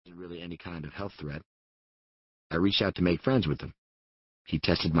really any kind of health threat. I reached out to make friends with him. He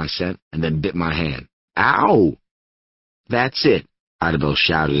tested my scent and then bit my hand. Ow! That's it, Idabel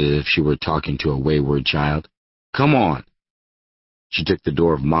shouted as if she were talking to a wayward child. Come on. She took the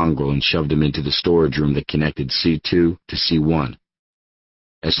door of Mongrel and shoved him into the storage room that connected C2 to C1.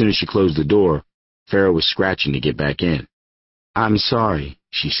 As soon as she closed the door, Pharaoh was scratching to get back in. I'm sorry,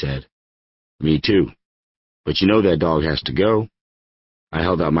 she said. Me too. But you know that dog has to go. I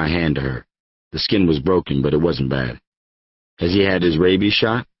held out my hand to her. The skin was broken, but it wasn't bad. Has he had his rabies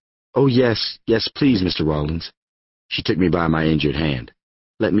shot? Oh, yes, please, Mr. Rawlins. She took me by my injured hand.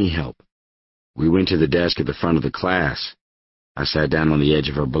 Let me help. We went to the desk at the front of the class. I sat down on the edge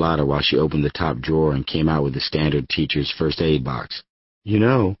of her blotter while she opened the top drawer and came out with the standard teacher's first aid box. You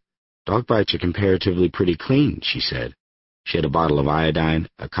know, dog bites are comparatively pretty clean, she said. She had a bottle of iodine,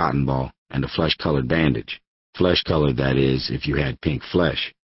 a cotton ball, and a flesh-colored bandage. Flesh-colored, that is, if you had pink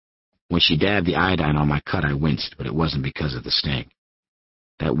flesh. When she dabbed the iodine on my cut, I winced, but it wasn't because of the sting.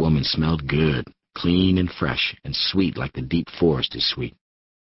 That woman smelled good, clean and fresh, and sweet like the deep forest is sweet.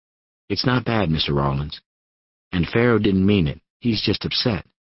 It's not bad, Mr. Rawlins. And Pharaoh didn't mean it. He's just upset.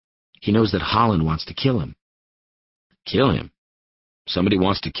 He knows that Holland wants to kill him. Kill him? Somebody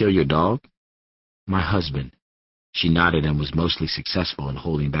wants to kill your dog? My husband. She nodded and was mostly successful in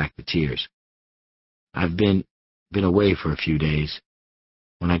holding back the tears. I've been away for a few days.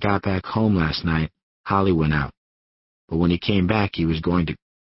 When I got back home last night, Holly went out. But when he came back, he was going to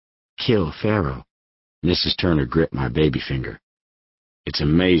kill Pharaoh. Mrs. Turner gripped my baby finger. It's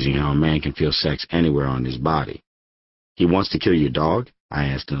amazing how a man can feel sex anywhere on his body. He wants to kill your dog? I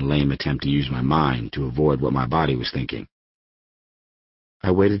asked in a lame attempt to use my mind to avoid what my body was thinking.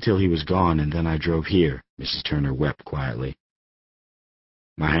 I waited till he was gone, and then I drove here, Mrs. Turner wept quietly.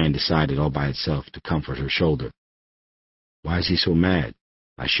 My hand decided all by itself to comfort her shoulder. Why is he so mad?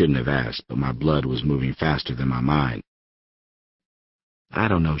 I shouldn't have asked, but my blood was moving faster than my mind. I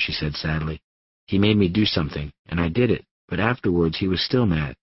don't know, she said sadly. He made me do something, and I did it, but afterwards he was still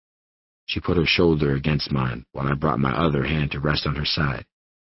mad. She put her shoulder against mine while I brought my other hand to rest on her side.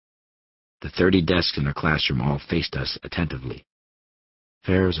 The 30 desks in her classroom all faced us attentively.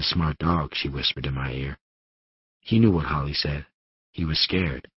 Pharaoh's a smart dog, she whispered in my ear. He knew what Holly said. He was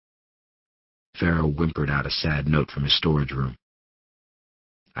scared. Pharaoh whimpered out a sad note from his storage room.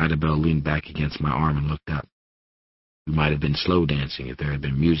 Idabel leaned back against my arm and looked up. We might have been slow dancing if there had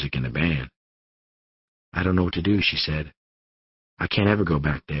been music in the band. I don't know what to do, she said. I can't ever go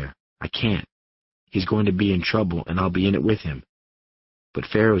back there. I can't. He's going to be in trouble, and I'll be in it with him. But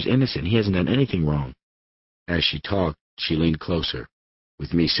Pharaoh's innocent. He hasn't done anything wrong. As she talked, she leaned closer.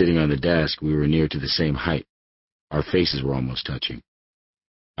 With me sitting on the desk, we were near to the same height. Our faces were almost touching.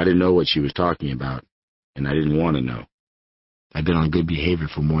 I didn't know what she was talking about, and I didn't want to know. I'd been on good behavior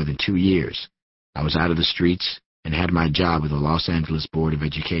for more than 2 years. I was out of the streets and had my job with the Los Angeles Board of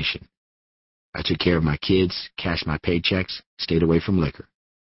Education. I took care of my kids, cashed my paychecks, stayed away from liquor.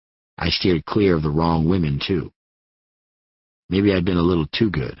 I steered clear of the wrong women, too. Maybe I'd been a little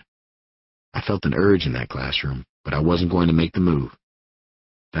too good. I felt an urge in that classroom, but I wasn't going to make the move.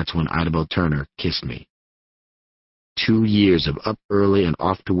 That's when Idabel Turner kissed me. 2 years of up early and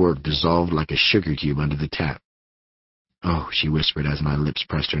off to work dissolved like a sugar cube under the tap. Oh, she whispered as my lips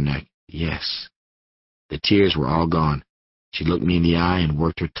pressed her neck. Yes. The tears were all gone. She looked me in the eye and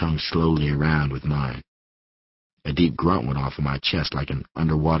worked her tongue slowly around with mine. A deep grunt went off in my chest like an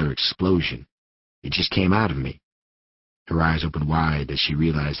underwater explosion. It just came out of me. Her eyes opened wide as she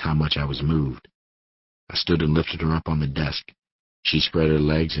realized how much I was moved. I stood and lifted her up on the desk. She spread her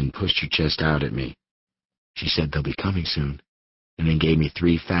legs and pushed her chest out at me. She said they'll be coming soon, and then gave me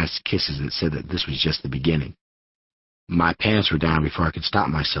 3 fast kisses that said that this was just the beginning. My pants were down before I could stop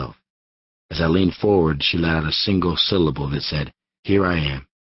myself. As I leaned forward, she let out a single syllable that said, Here I am.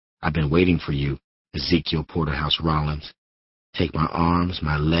 I've been waiting for you, Ezekiel Porterhouse Rollins. Take my arms,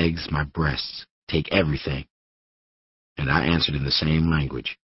 my legs, my breasts. Take everything. And I answered in the same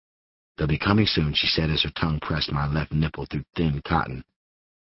language. They'll be coming soon, she said as her tongue pressed my left nipple through thin cotton.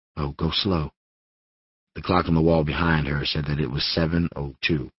 Oh, go slow. The clock on the wall behind her said that it was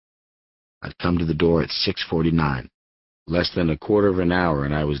 7:02. I'd come to the door at 6:49. Less than a quarter of an hour,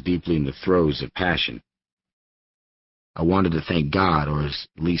 and I was deeply in the throes of passion. I wanted to thank God or his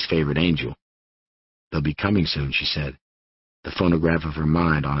least favorite angel. They'll be coming soon, she said, the phonograph of her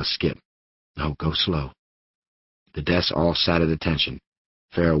mind on a skip. No, go slow. The desks all sat at attention.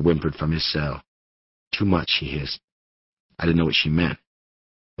 Pharaoh whimpered from his cell. Too much, he hissed. I didn't know what she meant.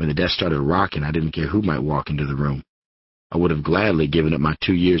 When the desk started rocking, I didn't care who might walk into the room. I would have gladly given up my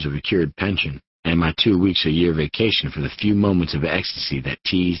 2 years of accrued pension, and my 2 weeks-a-year vacation for the few moments of ecstasy that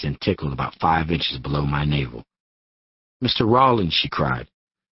teased and tickled about 5 inches below my navel. "Mr. Rawlins," she cried.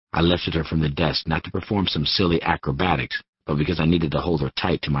 I lifted her from the desk, not to perform some silly acrobatics, but because I needed to hold her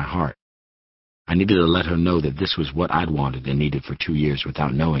tight to my heart. I needed to let her know that this was what I'd wanted and needed for 2 years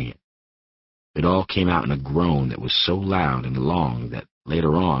without knowing it. It all came out in a groan that was so loud and long that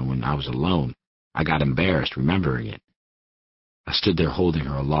later on, when I was alone, I got embarrassed remembering it. I stood there holding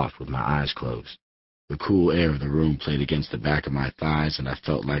her aloft with my eyes closed. The cool air of the room played against the back of my thighs, and I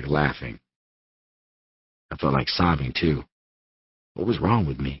felt like laughing. I felt like sobbing, too. What was wrong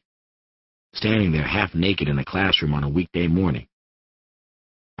with me? Standing there half naked in a classroom on a weekday morning.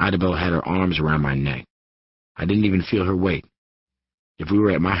 Idabelle had her arms around my neck. I didn't even feel her weight. If we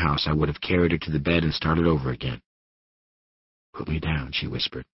were at my house, I would have carried her to the bed and started over again. "Put me down," she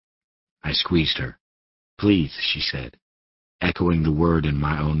whispered. I squeezed her. "Please," she said, echoing the word in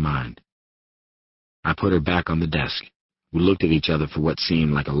my own mind. I put her back on the desk. We looked at each other for what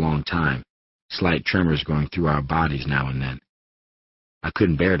seemed like a long time, slight tremors going through our bodies now and then. I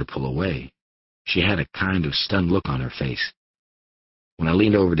couldn't bear to pull away. She had a kind of stunned look on her face. When I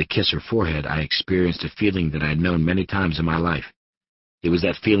leaned over to kiss her forehead, I experienced a feeling that I had known many times in my life. It was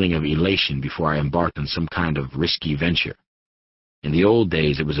that feeling of elation before I embarked on some kind of risky venture. In the old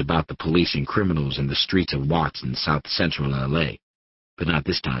days, it was about the police and criminals in the streets of Watts in South Central L.A., but not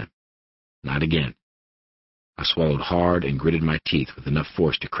this time. Not again. I swallowed hard and gritted my teeth with enough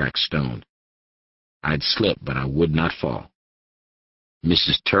force to crack stone. I'd slip, but I would not fall.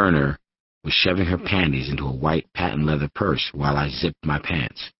 Mrs. Turner was shoving her panties into a white patent leather purse while I zipped my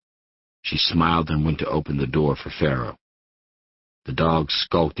pants. She smiled and went to open the door for Pharaoh. The dog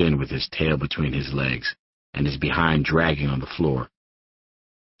skulked in with his tail between his legs and his behind dragging on the floor.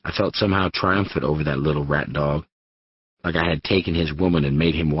 I felt somehow triumphant over that little rat dog, like I had taken his woman and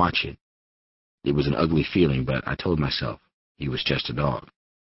made him watch it. It was an ugly feeling, but I told myself he was just a dog.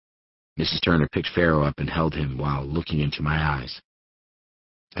 Mrs. Turner picked Pharaoh up and held him while looking into my eyes.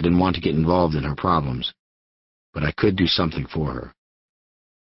 I didn't want to get involved in her problems, but I could do something for her.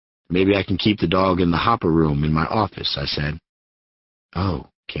 "Maybe I can keep the dog in the hopper room in my office," I said. "Oh,"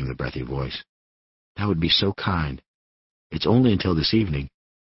 came the breathy voice. "That would be so kind. It's only until this evening.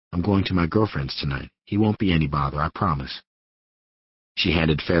 I'm going to my girlfriend's tonight. He won't be any bother, I promise." She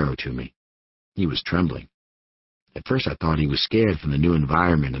handed Pharaoh to me. He was trembling. At first I thought he was scared from the new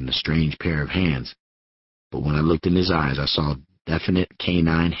environment and the strange pair of hands, but when I looked in his eyes, I saw definite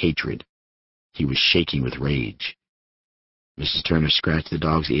canine hatred. He was shaking with rage. Mrs. Turner scratched the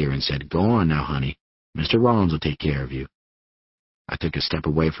dog's ear and said, "Go on now, honey. Mr. Rollins will take care of you." I took a step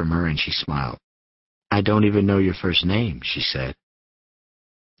away from her and she smiled. "I don't even know your first name," she said.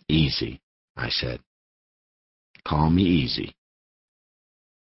 "Easy," I said. "Call me Easy."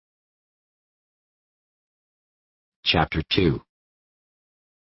 Chapter 2.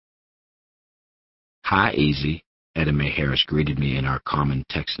 "Hi, Easy," Etta Mae Harris greeted me in our common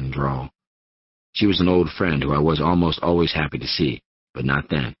Texan drawl. She was an old friend who I was almost always happy to see, but not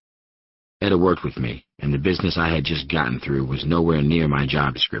then. Etta worked with me, and the business I had just gotten through was nowhere near my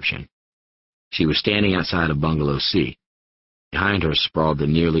job description. She was standing outside of Bungalow C. Behind her sprawled the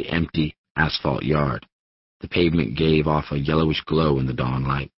nearly empty asphalt yard. The pavement gave off a yellowish glow in the dawn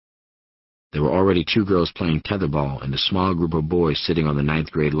light. There were already 2 girls playing tetherball and a small group of boys sitting on the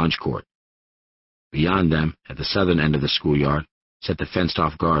 9th grade lunch court. Beyond them, at the southern end of the schoolyard, sat the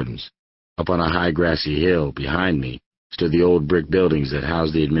fenced-off gardens. Up on a high grassy hill behind me stood the old brick buildings that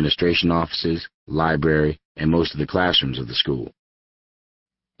housed the administration offices, library, and most of the classrooms of the school.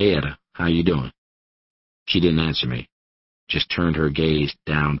 "Hey, Etta, how you doing?" She didn't answer me, just turned her gaze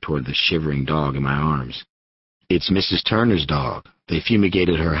down toward the shivering dog in my arms. "It's Mrs. Turner's dog. They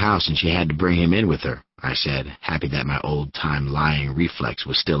fumigated her house and she had to bring him in with her," I said, happy that my old-time lying reflex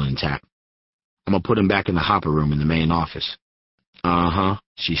was still intact. "I'm gonna put him back in the hopper room in the main office." "Uh-huh,"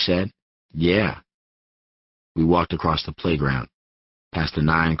 she said. "Yeah." We walked across the playground, past the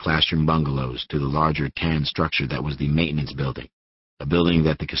 9 classroom bungalows, to the larger tan structure that was the maintenance building, a building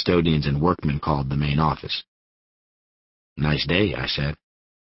that the custodians and workmen called the main office. "Nice day," I said.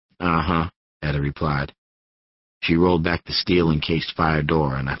 "Uh-huh," Etta replied. She rolled back the steel-encased fire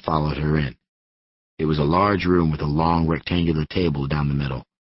door, and I followed her in. It was a large room with a long rectangular table down the middle.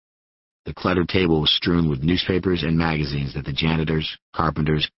 The cluttered table was strewn with newspapers and magazines that the janitors,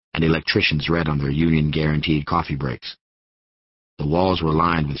 carpenters, and electricians read on their union-guaranteed coffee breaks. The walls were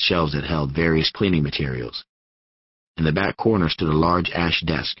lined with shelves that held various cleaning materials. In the back corner stood a large ash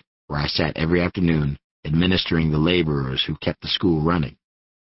desk, where I sat every afternoon administering the laborers who kept the school running.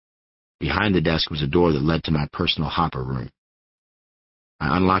 Behind the desk was a door that led to my personal hopper room.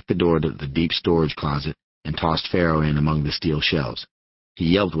 I unlocked the door to the deep storage closet and tossed Pharaoh in among the steel shelves. He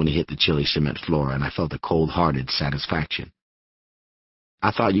yelped when he hit the chilly cement floor, and I felt a cold-hearted satisfaction. "I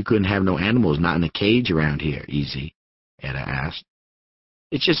thought you couldn't have no animals not in a cage around here, Easy," Etta asked.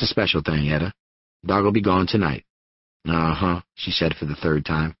 "It's just a special thing, Etta. Dog'll be gone tonight." "Uh-huh," she said for the third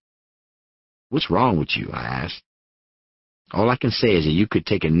time. "What's wrong with you?" I asked. "All I can say is that you could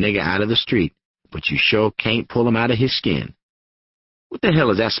take a nigger out of the street, but you sure can't pull him out of his skin." "What the hell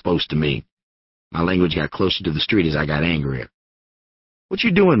is that supposed to mean?" My language got closer to the street as I got angrier. "What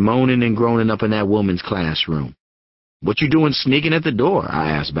you doing moaning and groaning up in that woman's classroom? What you doing sneaking at the door?" I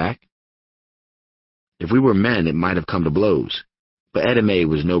asked back. If we were men, it might have come to blows, but Etta Mae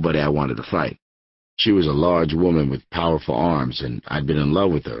was nobody I wanted to fight. She was a large woman with powerful arms, and I'd been in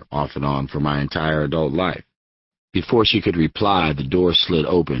love with her, off and on, for my entire adult life. Before she could reply, the door slid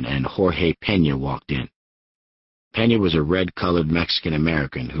open, and Jorge Pena walked in. Pena was a red-colored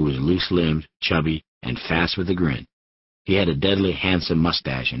Mexican-American who was loose-limbed, chubby, and fast with a grin. He had a deadly handsome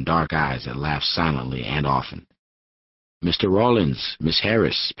mustache and dark eyes that laughed silently and often. "Mr. Rawlins, Miss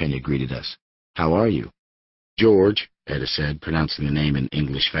Harris," Pena greeted us. "How are you?" "George," Etta said, pronouncing the name in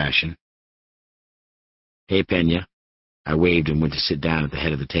English fashion. "Hey, Pena." I waved and went to sit down at the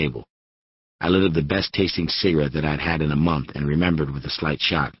head of the table. I lit up the best-tasting cigarette that I'd had in a month and remembered with a slight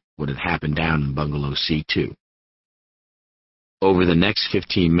shock what had happened down in Bungalow C2. Over the next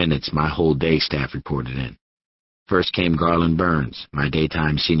 15 minutes, my whole day staff reported in. First came Garland Burns, my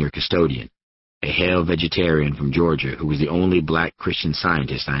daytime senior custodian, a hale vegetarian from Georgia who was the only black Christian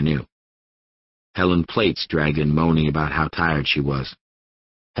Scientist I knew. Helen Plates dragged in moaning about how tired she was.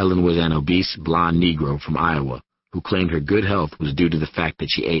 Helen was an obese, blonde Negro from Iowa who claimed her good health was due to the fact that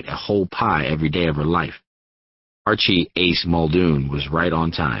she ate a whole pie every day of her life. Archie Ace Muldoon was right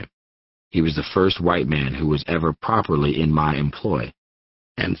on time. He was the first white man who was ever properly in my employ.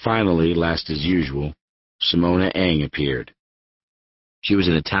 And finally, last as usual, Simona Eng appeared. She was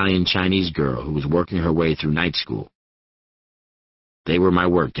an Italian-Chinese girl who was working her way through night school. They were my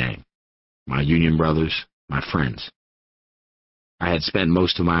work gang, my union brothers, my friends. I had spent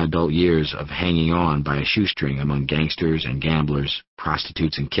most of my adult years of hanging on by a shoestring among gangsters and gamblers,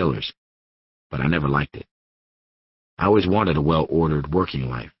 prostitutes and killers, but I never liked it. I always wanted a well-ordered working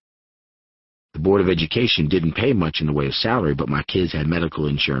life. The Board of Education didn't pay much in the way of salary, but my kids had medical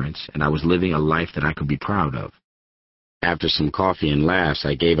insurance, and I was living a life that I could be proud of. After some coffee and laughs,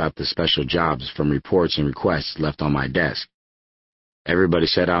 I gave out the special jobs from reports and requests left on my desk. Everybody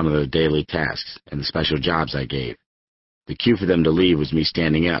set out on their daily tasks and the special jobs I gave. The cue for them to leave was me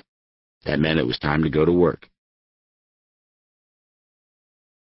standing up. That meant it was time to go to work.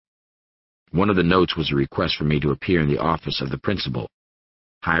 One of the notes was a request for me to appear in the office of the principal,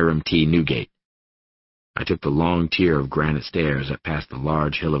 Hiram T. Newgate. I took the long tier of granite stairs that passed the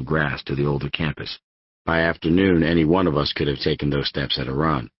large hill of grass to the older campus. By afternoon, any one of us could have taken those steps at a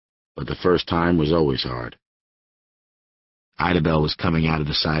run, but the first time was always hard. Ida Bell was coming out of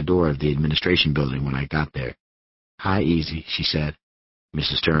the side door of the administration building when I got there. "Hi, Easy," she said.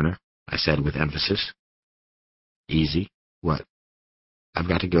 "Mrs. Turner," I said with emphasis. "Easy? What?" "I've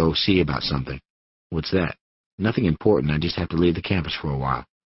got to go see about something." "What's that?" "Nothing important. I just have to leave the campus for a while."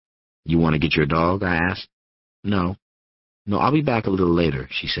 "You want to get your dog?" I asked. No, I'll be back a little later,"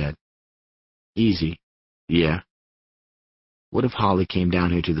 she said. "Easy." "Yeah?" "What if Holly came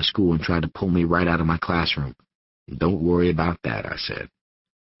down here to the school and tried to pull me right out of my classroom?" "Don't worry about that," I said.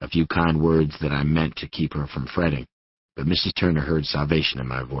 A few kind words that I meant to keep her from fretting, but Mrs. Turner heard salvation in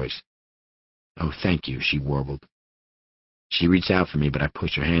my voice. "Oh, thank you," she warbled. She reached out for me, but I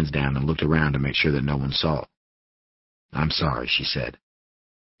pushed her hands down and looked around to make sure that no one saw. "I'm sorry," she said.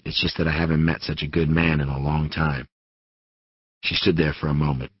 "It's just that I haven't met such a good man in a long time." She stood there for a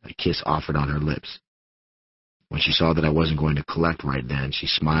moment, a kiss offered on her lips. When she saw that I wasn't going to collect right then, she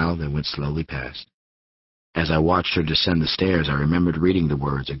smiled and went slowly past. As I watched her descend the stairs, I remembered reading the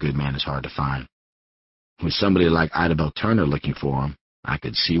words, "A good man is hard to find." With somebody like Ida Bell Turner looking for him, I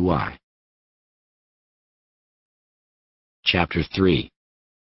could see why. Chapter 3.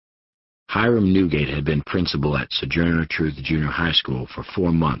 Hiram Newgate had been principal at Sojourner Truth Junior High School for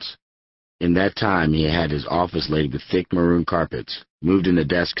 4 months. In that time, he had his office laid with thick maroon carpets, moved in a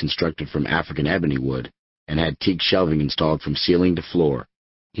desk constructed from African ebony wood, and had teak shelving installed from ceiling to floor.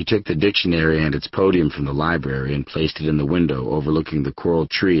 He took the dictionary and its podium from the library and placed it in the window overlooking the coral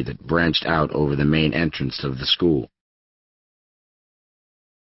tree that branched out over the main entrance of the school.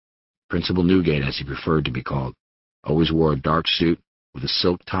 Principal Newgate, as he preferred to be called, always wore a dark suit with a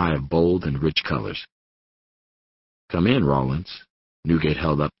silk tie of bold and rich colors. "Come in, Rawlins." Newgate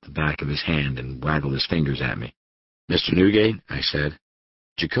held up the back of his hand and waggled his fingers at me. "Mr. Newgate," I said.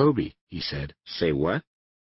 Jacoby, he said. Say what?